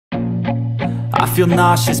I feel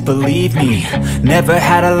nauseous, believe me. Never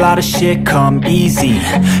had a lot of shit come easy.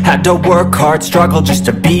 Had to work hard, struggle just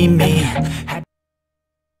to be me.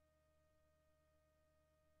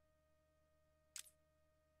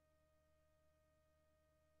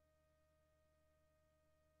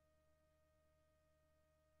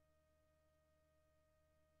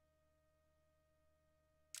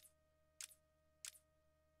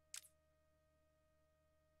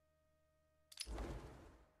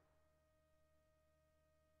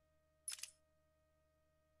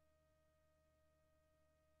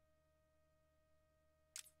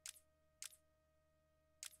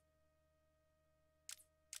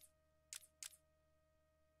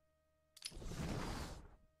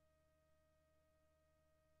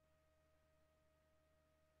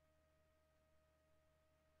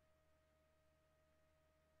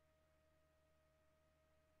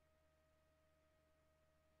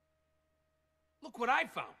 Look what I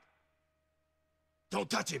found! Don't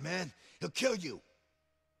touch it, man. He'll kill you.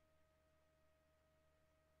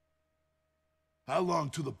 How long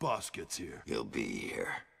till the boss gets here? He'll be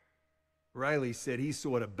here. Riley said he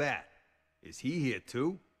saw the bat. Is he here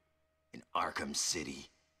too? In Arkham City.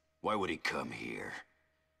 Why would he come here?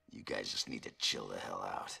 You guys just need to chill the hell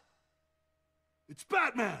out. It's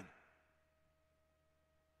Batman!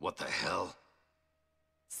 What the hell?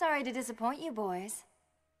 Sorry to disappoint you, boys.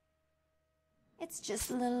 It's just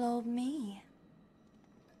little old me.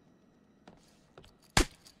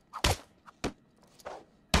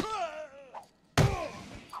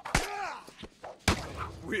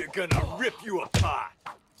 We're gonna rip you apart!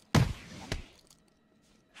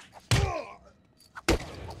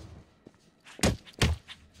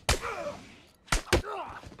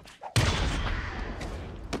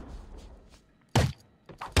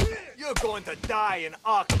 You're going to die in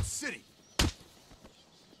Arkham City!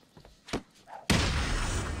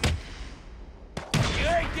 You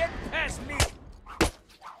ain't getting past me!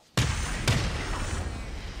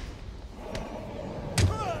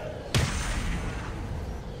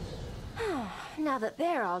 Now that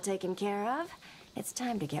they're all taken care of, it's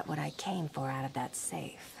time to get what I came for out of that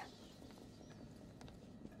safe.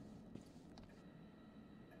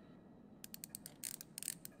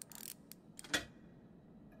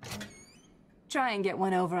 Try and get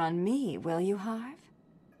one over on me, will you, Harv?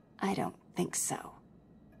 I don't think so.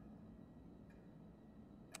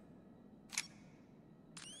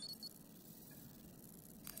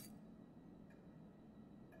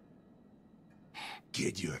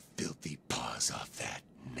 Get your filthy paws off that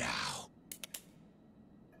now.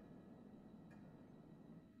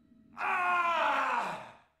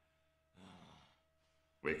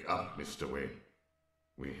 Wake up, Mr. Wayne.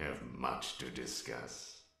 We have much to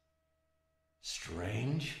discuss.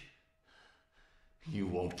 Strange? You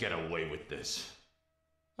won't get away with this.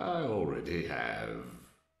 I already have.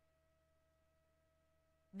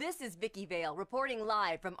 This is Vicky Vale, reporting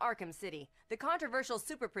live from Arkham City, the controversial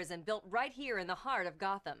super prison built right here in the heart of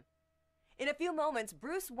Gotham. In a few moments,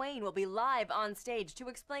 Bruce Wayne will be live on stage to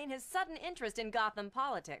explain his sudden interest in Gotham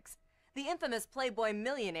politics. The infamous Playboy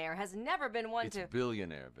millionaire has never been one to— It's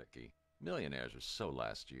billionaire, Vicky. Millionaires are so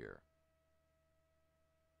last year.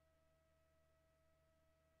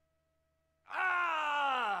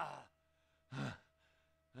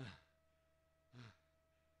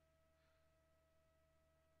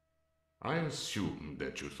 I assumed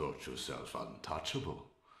that you thought yourself untouchable.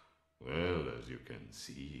 Well, as you can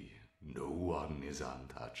see, no one is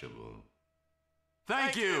untouchable.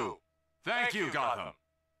 Thank you! Thank you, Gotham!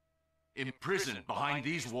 Imprisoned behind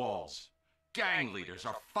these walls, gang leaders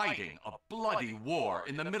are fighting a bloody war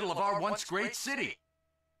in the middle of our once great city.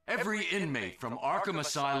 Every inmate from Arkham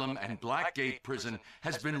Asylum and Blackgate Prison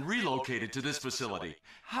has been relocated to this facility.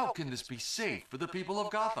 How can this be safe for the people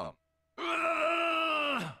of Gotham?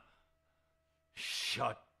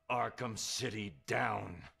 Shut Arkham City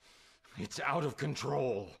down. It's out of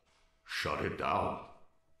control. Shut it down.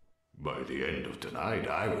 By the end of tonight,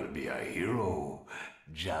 I will be a hero,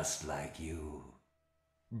 just like you.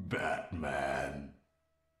 Batman.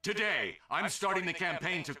 Today, I'm starting the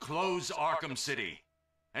campaign to close Arkham City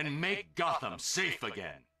and make Gotham safe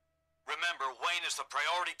again. Remember, Wayne is the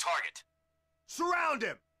priority target. Surround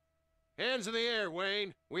him! Hands in the air,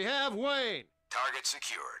 Wayne. We have Wayne. Target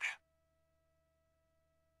secured.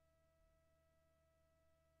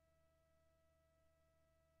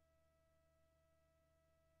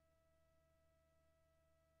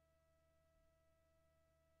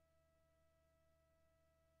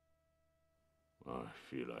 I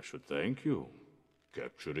feel I should thank you.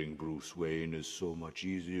 Capturing Bruce Wayne is so much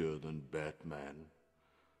easier than Batman.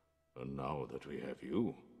 And now that we have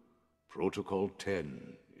you, Protocol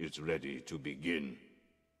 10 is ready to begin.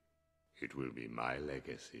 It will be my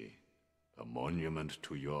legacy, a monument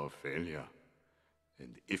to your failure.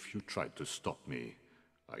 And if you try to stop me,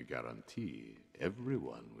 I guarantee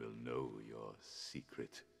everyone will know your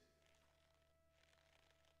secret.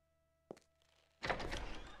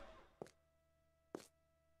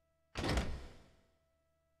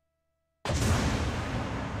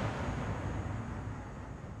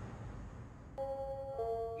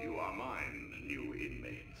 You are mine, new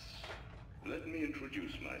inmates. Let me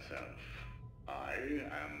introduce myself. I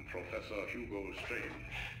am Professor Hugo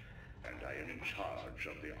Strange, and I am in charge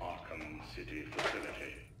of the Arkham City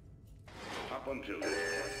facility. Up until this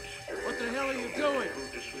point... What the hell are you doing?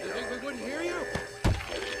 You think we wouldn't hear you?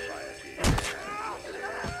 Society.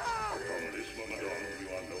 From this moment on, you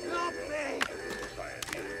are no longer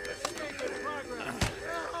society.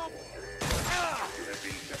 Help! You have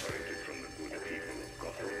been separated from the good people of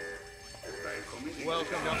Gotham. By committing...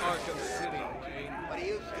 Welcome to Arkham City, Wayne. What are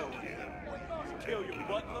you doing here? Kill your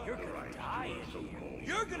butler. You're gonna die in here.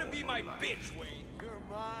 You're gonna be my bitch, Wayne. You're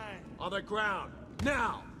mine. On the ground,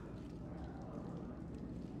 now!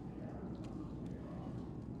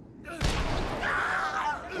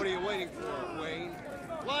 What are you waiting for, Wayne?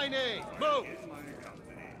 Line A, move!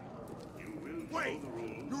 Wait!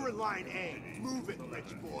 You're in line A. Move it,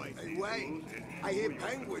 rich boy. Hey, Wayne. I hear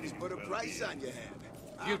penguins put a price on your head.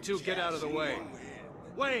 You two get out of the way.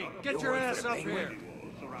 Wayne, get your ass up here!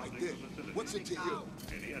 I did. What's it to you?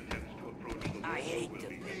 I hate the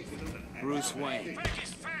big Bruce Wayne.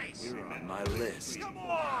 You're on my list. Come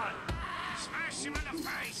on! Smash him in the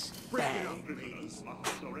face! Break it up, ladies.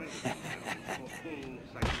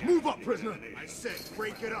 Move up, prisoner! I said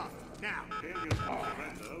break it up, now!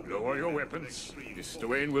 Lower your weapons. Mr.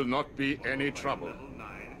 Wayne will not be any trouble.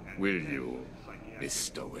 Will you,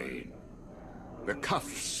 Mr. Wayne? The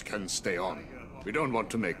cuffs can stay on. We don't want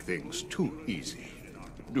to make things too easy,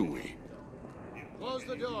 do we? Close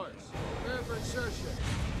the doors. Prepare for insertion.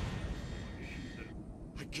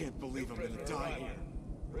 I can't believe I'm gonna die here.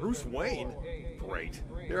 Bruce Wayne? Great.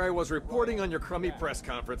 Here I was reporting on your crummy press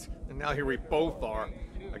conference, and now here we both are.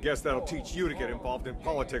 I guess that'll teach you to get involved in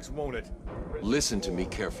politics, won't it? Listen to me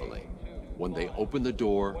carefully. When they open the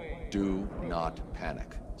door, do not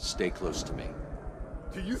panic. Stay close to me.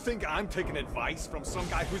 Do you think I'm taking advice from some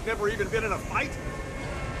guy who's never even been in a fight?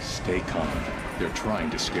 Stay calm. They're trying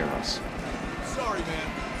to scare us. Sorry,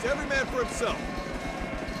 man. It's every man for himself.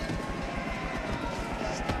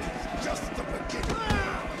 Just the beginning.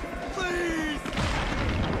 Please!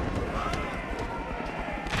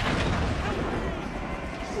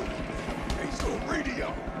 Raise the radio.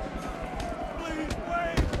 Please,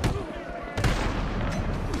 wait!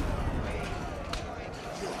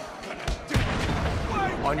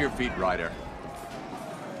 On your feet, Ryder.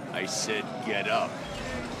 I said get up.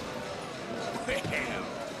 Well,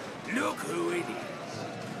 look who it is.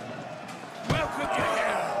 Welcome to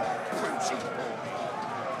hell, Brucey boy.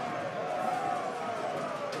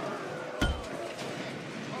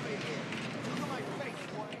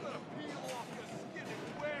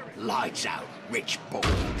 Lights out, rich boy.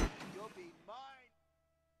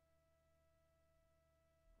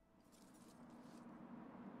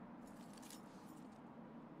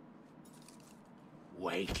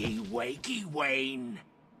 Wakey, wakey, Wayne.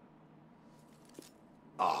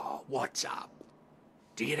 Oh, what's up?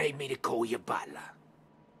 Do you need me to call you butler?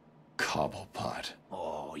 Cobblepot.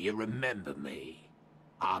 Oh, you remember me.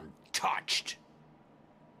 I'm touched.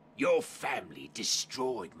 Your family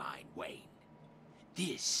destroyed mine, Wayne.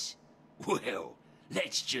 This, well,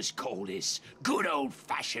 let's just call this good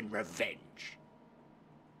old-fashioned revenge.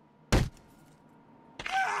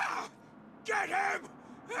 Ah! Get him!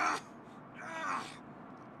 Ah! Ah!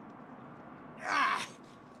 Ah!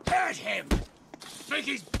 Hurt him! Think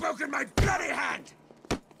he's broken my bloody hand!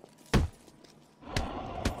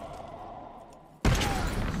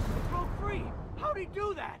 Broke free! How'd he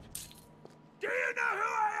do that? Do you know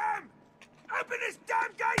who I am? Open this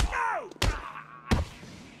damn gate now!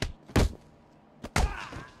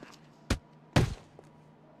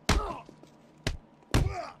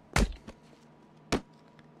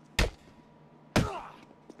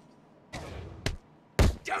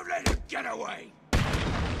 Don't let him get away!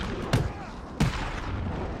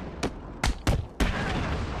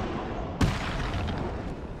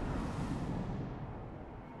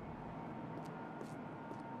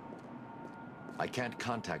 I can't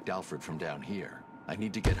contact Alfred from down here. I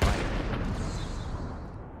need to get higher.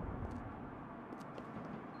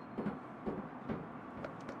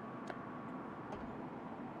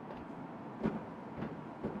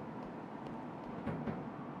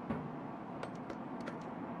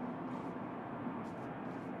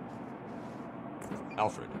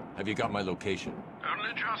 Alfred, have you got my location?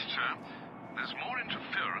 Only just, sir. There's more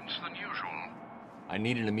interference than usual. I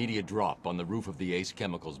need an immediate drop on the roof of the Ace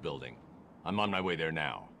Chemicals building. I'm on my way there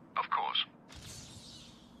now. Of course.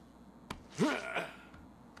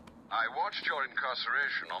 I watched your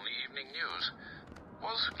incarceration on the evening news.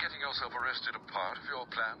 Was getting yourself arrested a part of your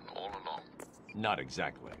plan all along? Not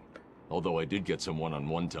exactly. Although I did get some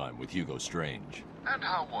one-on-one time with Hugo Strange. And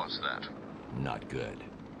how was that? Not good.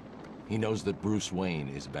 He knows that Bruce Wayne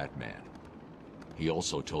is Batman. He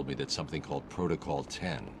also told me that something called Protocol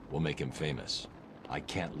 10 will make him famous. I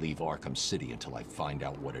can't leave Arkham City until I find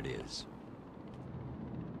out what it is.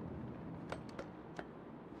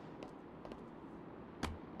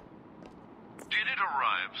 Did it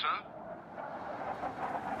arrive, sir?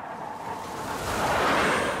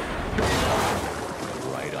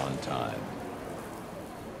 Right on time.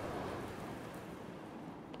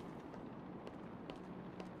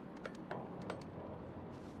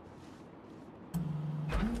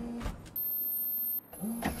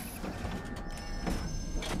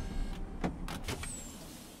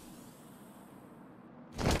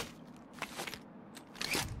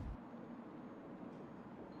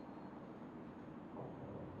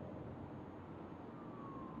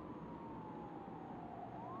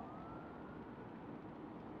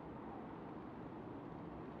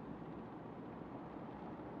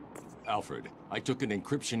 Alfred, I took an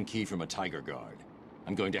encryption key from a Tiger Guard.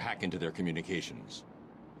 I'm going to hack into their communications.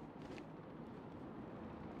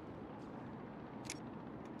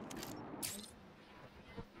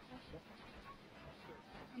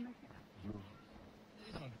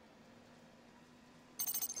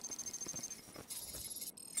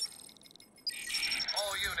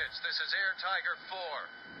 All units, this is Air Tiger 4.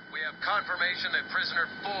 We have confirmation that prisoner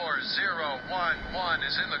 4011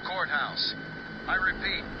 is in the courthouse. I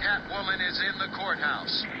repeat, Catwoman is in the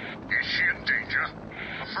courthouse. Is she in danger?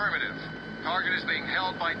 Affirmative. Target is being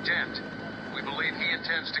held by Dent. We believe he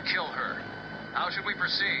intends to kill her. How should we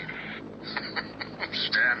proceed?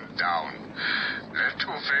 Stand down. Let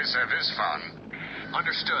Two-Face have his fun.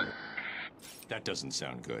 Understood. That doesn't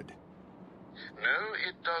sound good. No,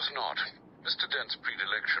 it does not. Mr. Dent's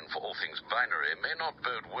predilection for all things binary may not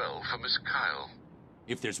bode well for Miss Kyle.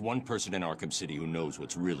 If there's one person in Arkham City who knows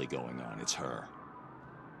what's really going on, it's her.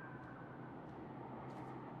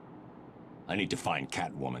 I need to find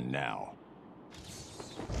Catwoman now.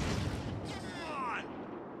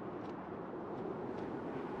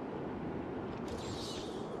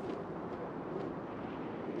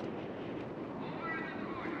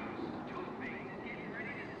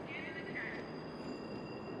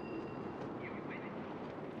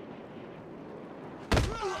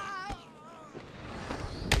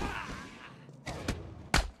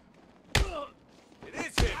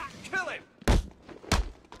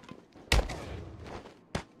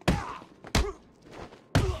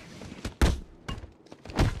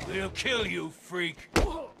 They'll kill you, freak.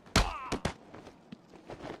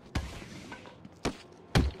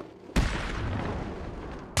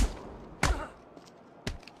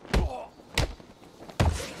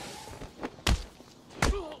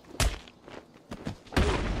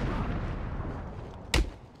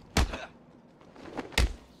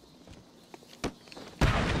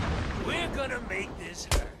 We're gonna make this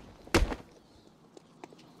hurt.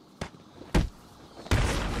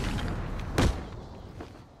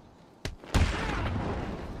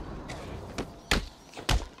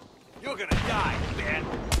 You're gonna die, man.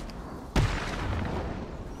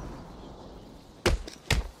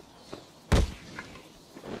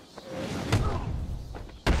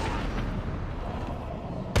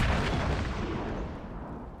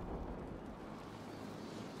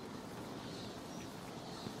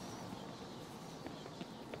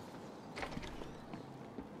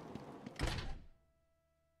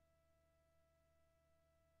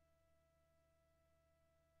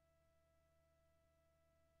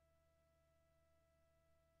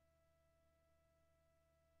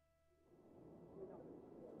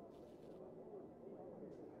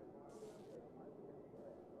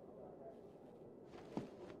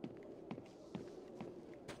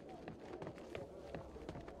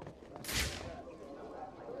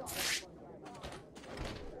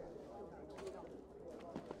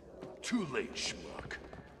 Too late, schmuck.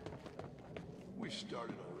 We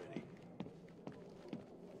started already.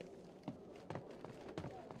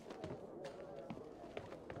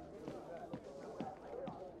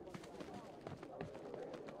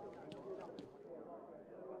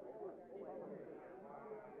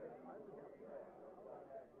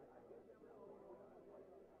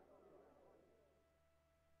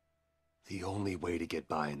 The only way to get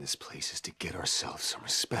by in this place is to get ourselves some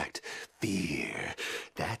respect. Fear.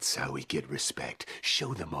 That's how we get respect.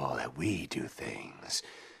 Show them all that we do things.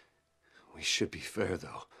 We should be fair,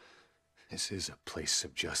 though. This is a place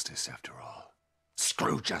of justice, after all.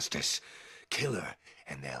 Screw justice. Kill her,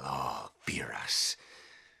 and they'll all fear us.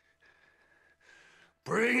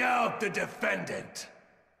 Bring out the defendant!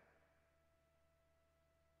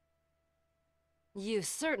 You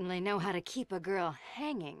certainly know how to keep a girl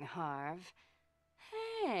hanging, Harv.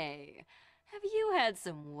 Hey, have you had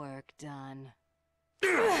some work done?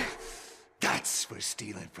 That's for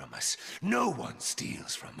stealing from us. No one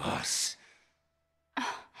steals from us.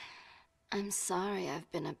 I'm sorry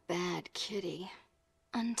I've been a bad kitty.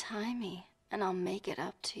 Untie me, and I'll make it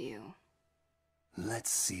up to you.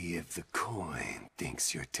 Let's see if the coin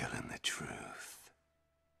thinks you're telling the truth.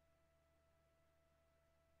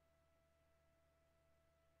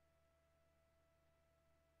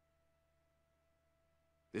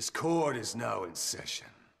 This court is now in session.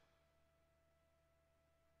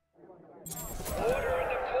 Order in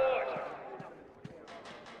the court!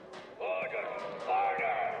 Order!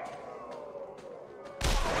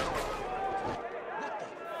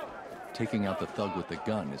 Taking out the thug with the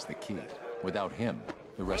gun is the key. Without him,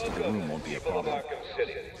 the rest of the room won't be a People of problem. Arkham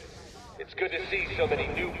City. It's good to see so many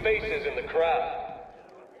new faces in the crowd.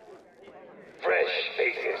 Fresh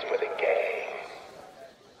faces for the gang.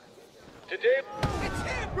 Today... It's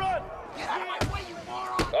him! Run! Get out of my way, you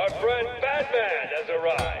moron! Our friend Batman has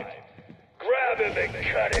arrived. Grab him and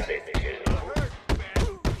cut him in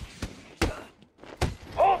two.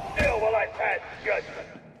 Hold still while I pass judgment.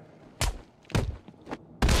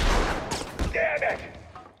 Damn it!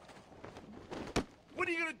 What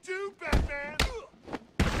are you gonna do, Batman?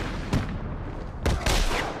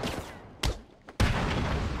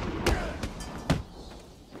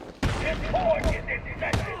 This court is in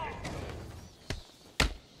session.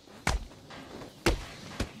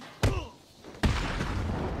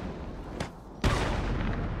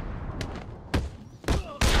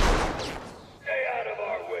 Stay out of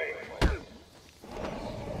our way.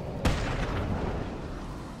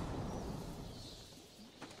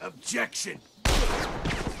 Objection!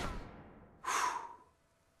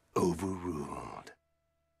 Overruled.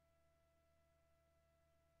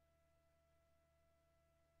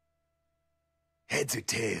 Heads or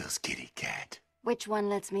tails, kitty cat? Which one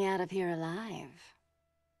lets me out of here alive?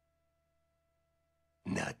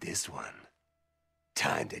 Not this one.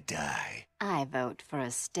 Time to die. I vote for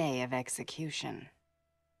a stay of execution.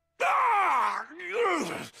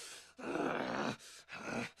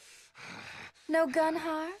 No gun,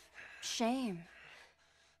 Harv? Shame.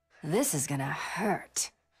 This is gonna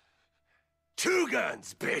hurt. 2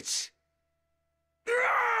 guns, bitch!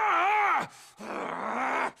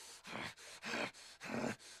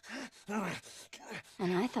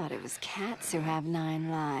 And I thought it was cats who have 9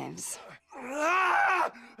 lives.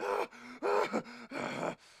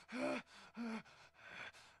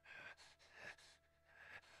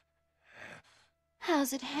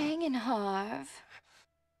 How's it hanging, Harv?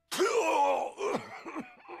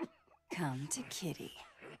 Come to Kitty.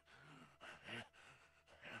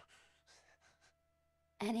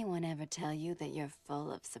 Anyone ever tell you that you're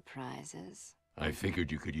full of surprises? I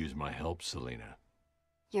figured you could use my help, Selina.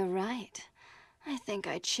 You're right. I think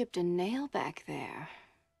I chipped a nail back there.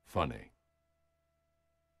 Funny.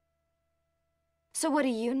 So what do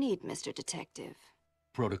you need, Mr. Detective?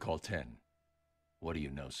 Protocol 10. What do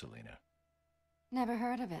you know, Selina? Never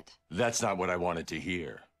heard of it. That's not what I wanted to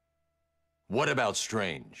hear. What about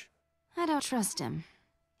Strange? I don't trust him.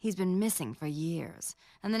 He's been missing for years,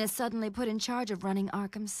 and then is suddenly put in charge of running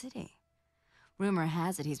Arkham City. Rumor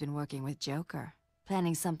has it he's been working with Joker,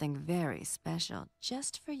 planning something very special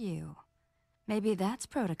just for you. Maybe that's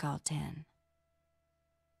Protocol 10.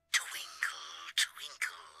 Twinkle,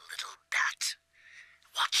 twinkle, little bat.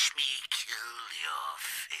 Watch me kill your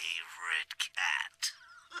favorite cat.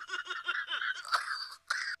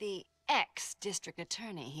 The ex-district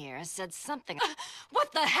attorney here said something...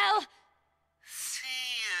 What the hell? See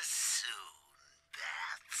you soon,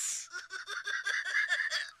 bats.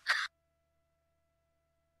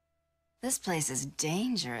 This place is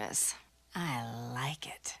dangerous. I like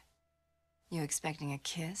it. You expecting a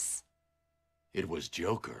kiss? It was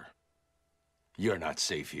Joker. You're not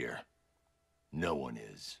safe here. No one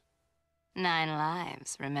is. 9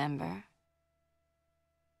 lives, remember?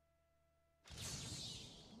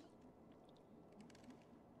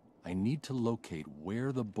 I need to locate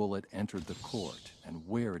where the bullet entered the court and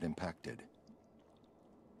where it impacted.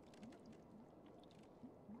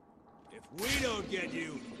 If we don't get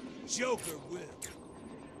you, Joker will.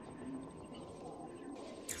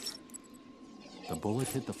 The bullet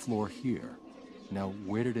hit the floor here. Now,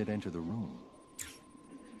 where did it enter the room?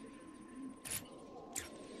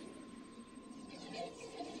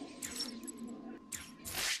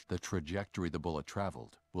 The trajectory the bullet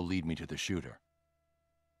traveled will lead me to the shooter.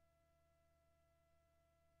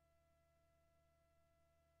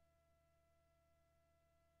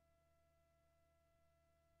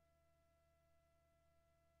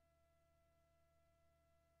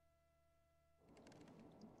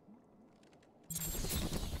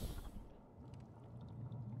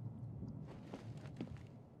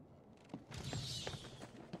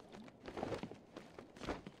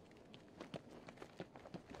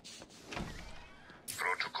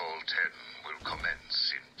 Protocol 10 will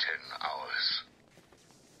commence in 10 hours.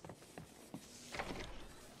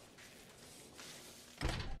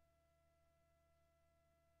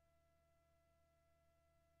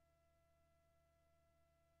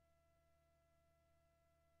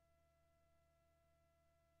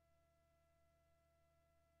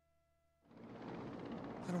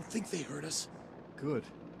 I don't think they heard us. Good.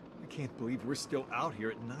 I can't believe we're still out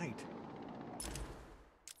here at night.